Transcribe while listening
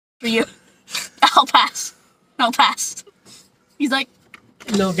For you. I'll pass. I'll pass. He's like,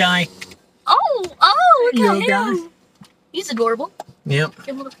 little guy. Oh, look Little at guy. him. He's adorable. Yep. Give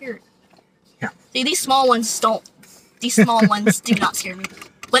him a little carrot. Yeah. See, these small ones don't. These small ones do not scare me.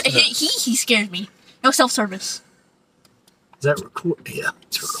 But he scares me. No self-service. Is that record? Yeah,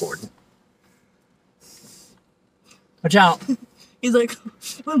 it's recording. Watch out. He's like,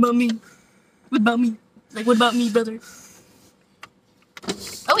 what about me? What about me? Like, what about me, brother?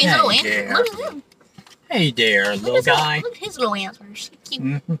 Oh, he's a little ant. there. Look at him. Hey there, little guy. Look at his little antlers.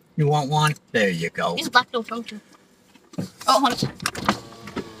 Cute. You want one? There you go. He's a black little funky. Oh, hold on.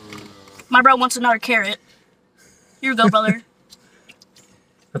 My bro wants another carrot. Here you go, brother.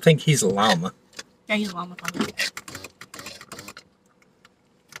 I think he's a llama. Yeah, he's a llama, probably.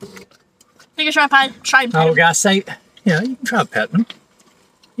 Take a try and pet Oh, him. gotta say, yeah, you can try petting him.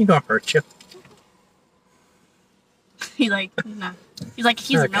 He gonna hurt you. He's like, nah. He's like,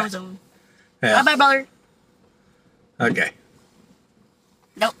 he's Okay. a no zone. Yeah. Bye-bye, brother. Okay.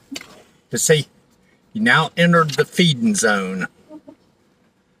 Nope. But see, you now entered the feeding zone.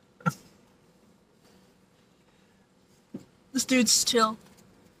 This dude's chill.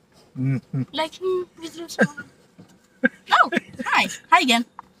 Like, he's just... Oh, hi. Hi again.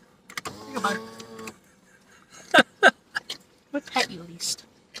 Here you go, bud. Let's pet you at least.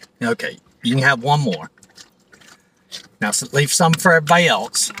 Okay, you can have one more. Now leave some for everybody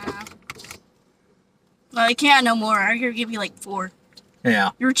else. Nah. No, I can't no more. I'm gonna give you like 4.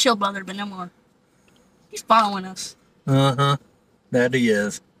 Yeah. You're a chill brother, but no more. He's following us. Uh-huh. That he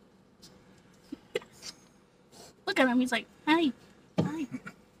is. Look at him. He's like, hi. Hi.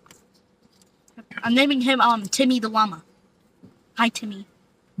 I'm naming him Timmy the llama. Hi, Timmy.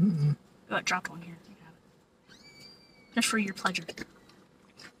 Oh, it dropped one here. You have it. Just for your pleasure.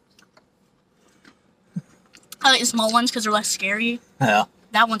 I like the small ones because they're less scary. Yeah.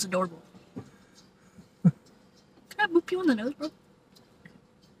 That one's adorable. Can I boop you on the nose, bro?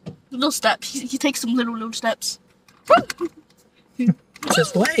 Little steps. He takes some little steps.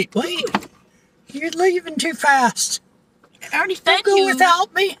 Just wait. You're leaving too fast. I already fed Don't go you.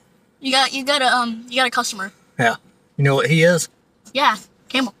 without me. You got a customer. Yeah. You know what he is? Yeah,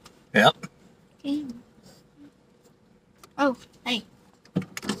 camel. Yep. Camel. Oh, hey.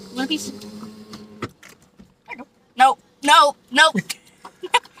 Want a piece? No.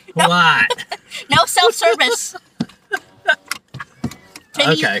 What? No self-service.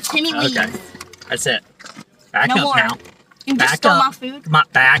 Timmy, Okay. Timmy leave. Okay. That's it. Back No up more. now. You just Back stole up. my food. Come on,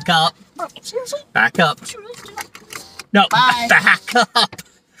 back up. Bro, seriously? Back up. Did you really do that? No, Bye. back up.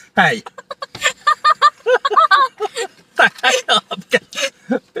 Hey. Back up.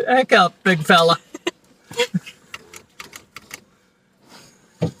 Back up, big fella.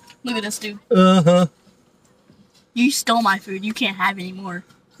 Look at this dude. Uh-huh. You stole my food. You can't have any more.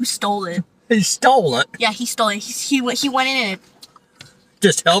 Who stole it? He stole it. Yeah, he stole it. He went in and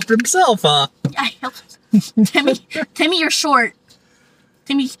Just helped himself, huh? I helped. Timmy, you're short.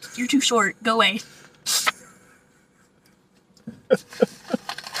 Timmy, you're too short. Go away.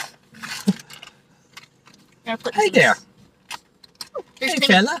 Gotta put this Hey in this. there. There's Hey, Timmy.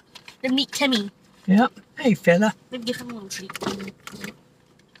 fella. Then meet Timmy. Yep. Hey, fella. Let me give him a little treat.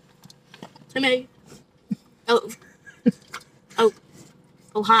 Timmy. Oh. Oh.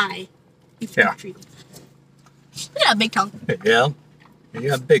 Oh, hi. You can Yeah. treat him. Look at that big tongue. Yeah. You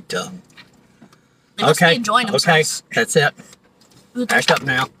got a big tongue. They must be Okay. enjoying Okay. themselves. That's it. Ooh, Back up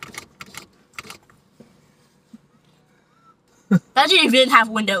now. Imagine if you didn't have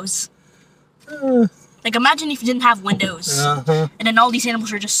windows. Like, imagine if you didn't have windows. Uh-huh. And then all these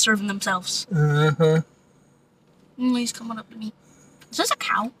animals are just serving themselves. Uh-huh. He's coming up to me. Is this a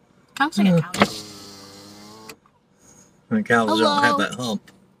cow? Kind of like a cow. The cows don't have Hello. that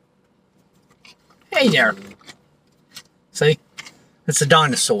hump. Hey there. See? It's a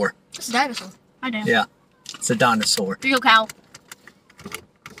dinosaur. It's a dinosaur. Hi, Dan. Yeah. It's a dinosaur. Here you go, cow.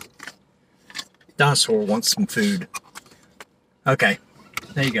 Dinosaur wants some food. Okay.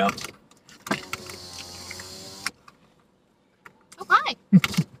 There you go. Oh, hi.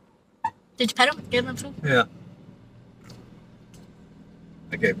 Did you pet him? Give him food? Yeah.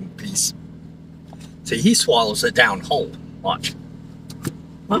 I gave him a piece. See, he swallows it down whole. Watch.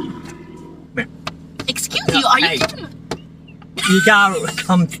 Come here. Excuse you, are Hey. you giving... You gotta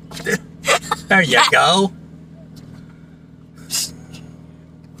come. There you go.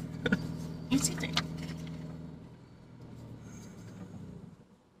 Let me see that.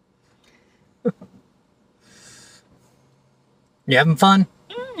 You having fun?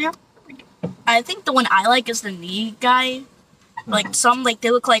 Yeah. I think the one I like is the knee guy. Like, some, like, they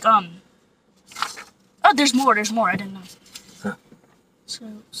look like, Oh, there's more, I didn't know. So,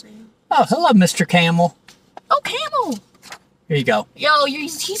 say. Oh, hello, Mr. Camel. Oh, Camel! Here you go. Yo,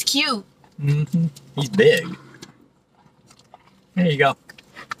 he's cute. Mm-hmm. He's big. There you go.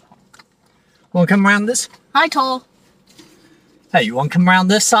 Want to come around this? Hi, Tall. Hey, you want to come around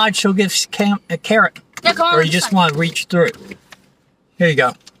this side? She'll give a carrot. Yeah, come on. Or you just want to reach through. Here you go.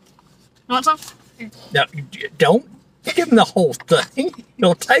 You want some? Here. No, don't give him the whole thing.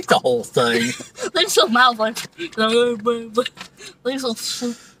 He'll take the whole thing. Look so mouth like. Look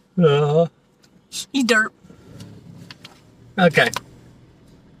so. He's dirt. Okay.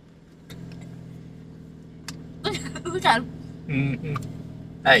 Look at him. Mm-hmm.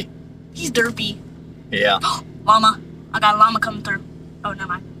 Hey. He's derpy. Yeah. Llama. I got a llama coming through. Oh, never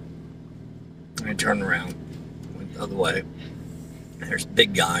mind. I turn around. Went the other way. There's the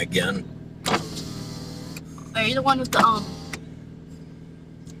big guy again. Are you the one with the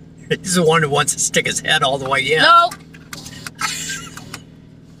He's the one who wants to stick his head all the way in. No.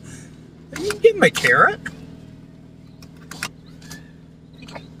 You can give him a carrot.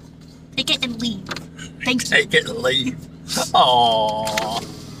 Take it and leave. Thank you. Take it and leave. Aww.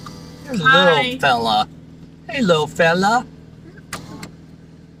 There's a Hi. little fella. Hey, little fella.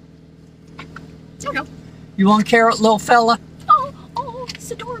 There we go. You want a carrot, little fella? Oh, it's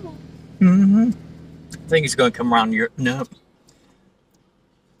adorable. Mm-hmm. I think he's going to come around your... No.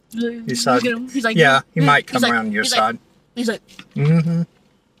 Your side. Look at him. He's like, Yeah, he might come he's like- around your he's side. He's like, Mm-hmm.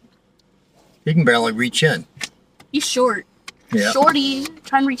 He can barely reach in. he's short. Yeah. Shorty,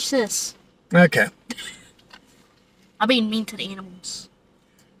 try and reach this. Okay. I'm being mean to the animals.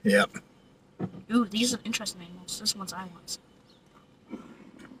 Yep. Ooh, these are interesting animals. This one's I want.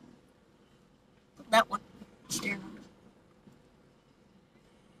 That one. Staring at me.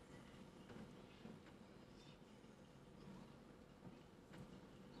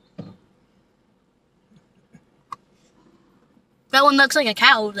 That one looks like a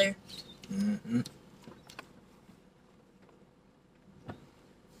cow over there. Mm-hmm.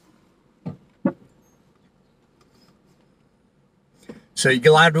 So you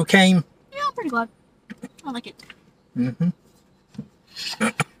glad we came? Yeah, I'm pretty glad. I like it. Mm-hmm.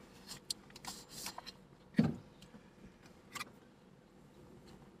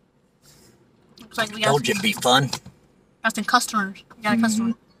 Looks like we got Told you it'd be fun. some customers. We got a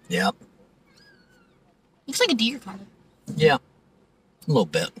customer. Yep. Looks like a deer, kind of. Yeah. A little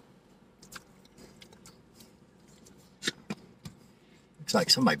bit. Looks like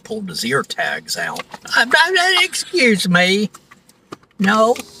somebody pulled his ear tags out. Excuse me.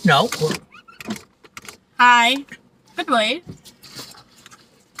 No. Hi. Good way.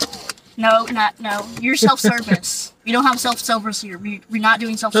 No. You're self-service. We don't have self-service here. We're not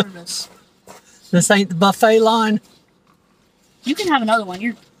doing self-service. This ain't the buffet line. You can have another one.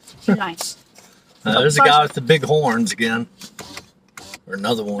 You're nice. There's a guy with the big horns again. Or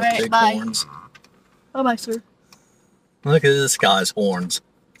another one with Alright, big bye. horns. Bye-bye, sir. Look at this guy's horns.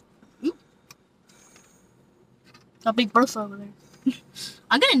 Got Big Bertha over there.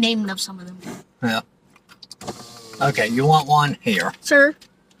 I'm gonna name them some of them. Yeah. Okay, you want one? Here. Sir,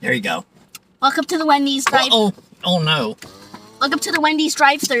 There you go. welcome to the Wendy's drive. Oh no. Welcome to the Wendy's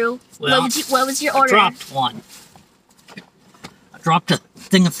drive-through. Well, what was your I order? dropped one. I dropped a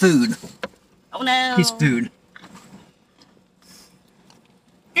thing of food. Oh no. Piece of food.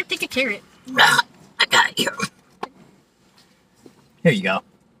 Here, take a carrot. Ah, I got it here. Here you go.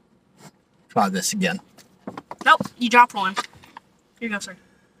 Try this again. Nope, you dropped one. Here you go, sir.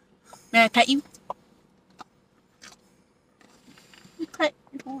 May I pet you? You pet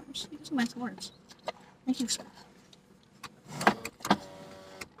your horns. You have some nice horns. Thank you, sir.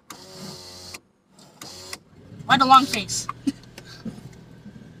 Why the long face?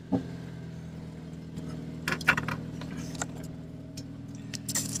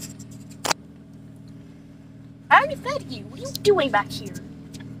 I already fed you. What are you doing back here?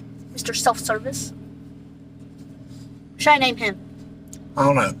 Mr. Self-Service? Should I name him? I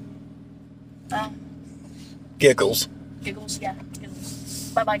don't know. Giggles. Giggles? Yeah,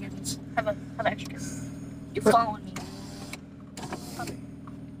 Giggles. Bye-bye, Giggles. Have an extra carrot. You following me.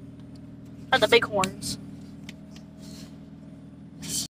 Have the big horns.